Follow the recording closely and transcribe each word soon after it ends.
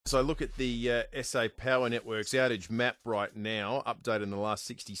So look at the SA Power Networks outage map right now, updated in the last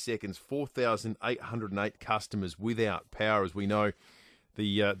 60 seconds, 4,808 customers without power. As we know,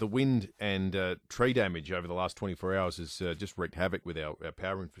 the wind and tree damage over the last 24 hours has just wreaked havoc with our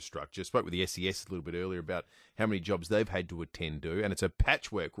power infrastructure. Spoke with the SES a little bit earlier about how many jobs they've had to attend to, and it's a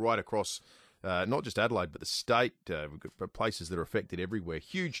patchwork right across not just Adelaide, but the state. We've got places that are affected everywhere.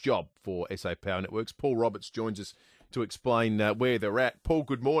 Huge job for SA Power Networks. Paul Roberts joins us to explain where they're at. Paul,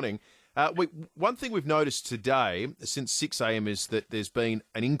 good morning. One thing we've noticed today, since 6 a.m, is that there's been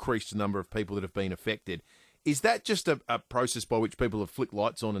an increased number of people that have been affected. Is that just a process by which people have flicked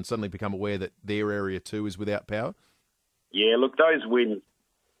lights on and suddenly become aware that their area too is without power? Yeah, look, those winds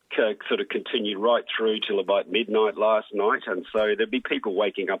sort of continued right through till about midnight last night, and so there'd be people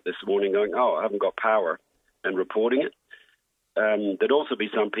waking up this morning going, oh, I haven't got power, and reporting it. There'd also be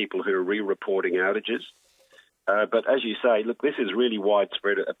some people who are re-reporting outages. But as you say, look, this is really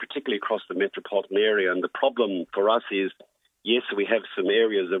widespread, particularly across the metropolitan area, and the problem for us is, yes, we have some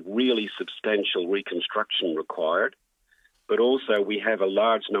areas of really substantial reconstruction required, but also we have a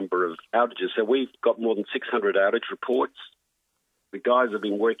large number of outages. So we've got more than 600 outage reports. The guys have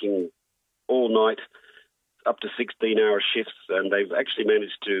been working all night, up to 16-hour shifts, and they've actually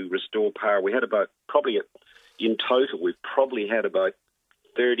managed to restore power. We had about, in total, we've probably had about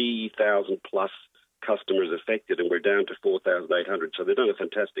 30,000 plus customers affected, and we're down to 4,800. So they've done a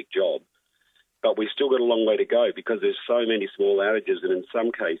fantastic job. But we've still got a long way to go because there's so many small outages, and in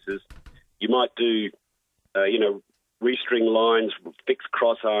some cases, you might do, restring lines, fix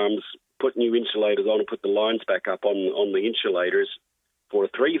cross arms, put new insulators on and put the lines back up on the insulators for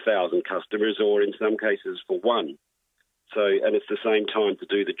 3,000 customers, or in some cases for one. So, and it's the same time to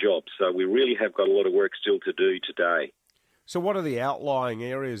do the job. So we really have got a lot of work still to do today. So what are the outlying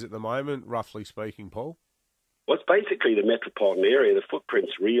areas at the moment, roughly speaking, Paul? Well, it's basically the metropolitan area. The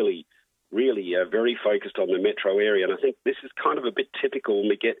footprint's really very focused on the metro area. And I think this is kind of a bit typical when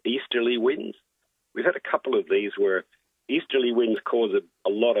we get easterly winds. We've had a couple of these where easterly winds cause a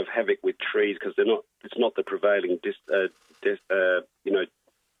lot of havoc with trees because it's not the prevailing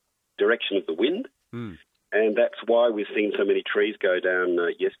direction of the wind. And that's why we've seen so many trees go down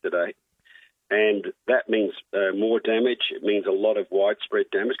yesterday. And that means more damage. It means a lot of widespread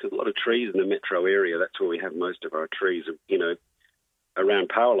damage because a lot of trees in the metro area, that's where we have most of our trees, around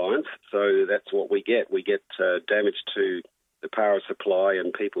power lines. So that's what we get. We get damage to the power supply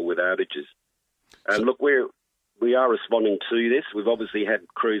and people with outages. And look, we are responding to this. We've obviously had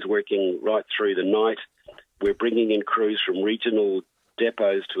crews working right through the night. We're bringing in crews from regional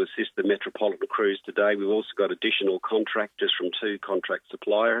depots to assist the metropolitan crews today. We've also got additional contractors from 2 contract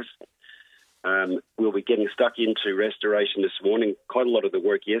suppliers. We'll be getting stuck into restoration this morning. Quite a lot of the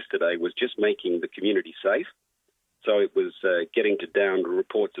work yesterday was just making the community safe. So it was getting to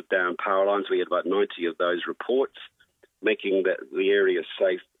reports of down power lines. We had about 90 of those reports, making the area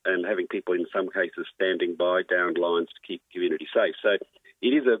safe and having people in some cases standing by downed lines to keep community safe. So it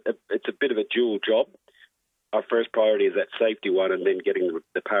is it's a bit of a dual job. Our first priority is that safety one, and then getting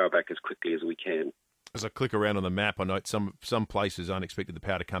the power back as quickly as we can. As I click around on the map, I note some places aren't expected the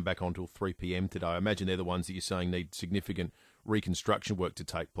power to come back on until 3 p.m. today. I imagine they're the ones that you're saying need significant reconstruction work to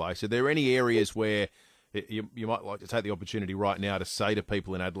take place. Are there any areas where you might like to take the opportunity right now to say to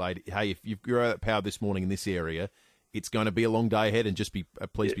people in Adelaide, hey, if you're out of power this morning in this area, it's going to be a long day ahead, and just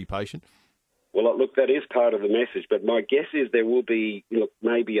please be patient? Well, look, that is part of the message, but my guess is there will be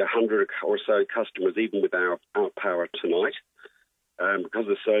maybe 100 or so customers, even with our power tonight, because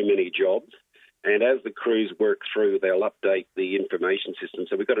there's so many jobs. And as the crews work through, they'll update the information system.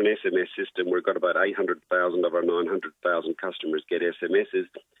 So we've got an SMS system. We've got about 800,000 of our 900,000 customers get SMSs.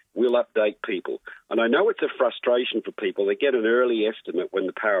 We'll update people. And I know it's a frustration for people. They get an early estimate when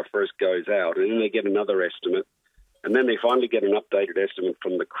the power first goes out, and then they get another estimate. And then they finally get an updated estimate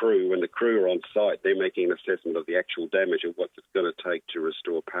from the crew. When the crew are on site, they're making an assessment of the actual damage and what it's going to take to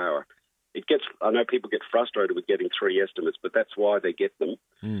restore power. I know people get frustrated with getting 3 estimates, but that's why they get them.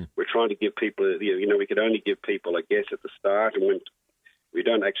 We're trying to give people, we could only give people a guess at the start, and when we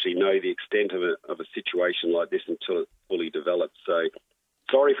don't actually know the extent of a situation like this until it's fully developed. So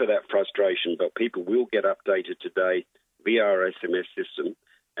sorry for that frustration, but people will get updated today via our SMS system.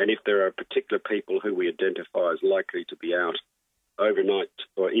 And if there are particular people who we identify as likely to be out overnight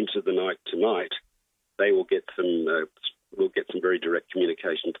or into the night tonight, they will get we'll get some very direct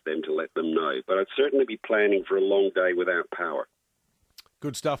communication to them to let them know. But I'd certainly be planning for a long day without power.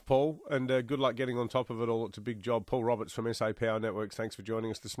 Good stuff, Paul, and good luck getting on top of it all. It's a big job. Paul Roberts from SA Power Networks, thanks for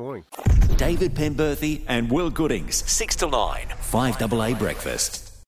joining us this morning. David Penberthy and Will Goodings, 6 to 9, 5AA Breakfast.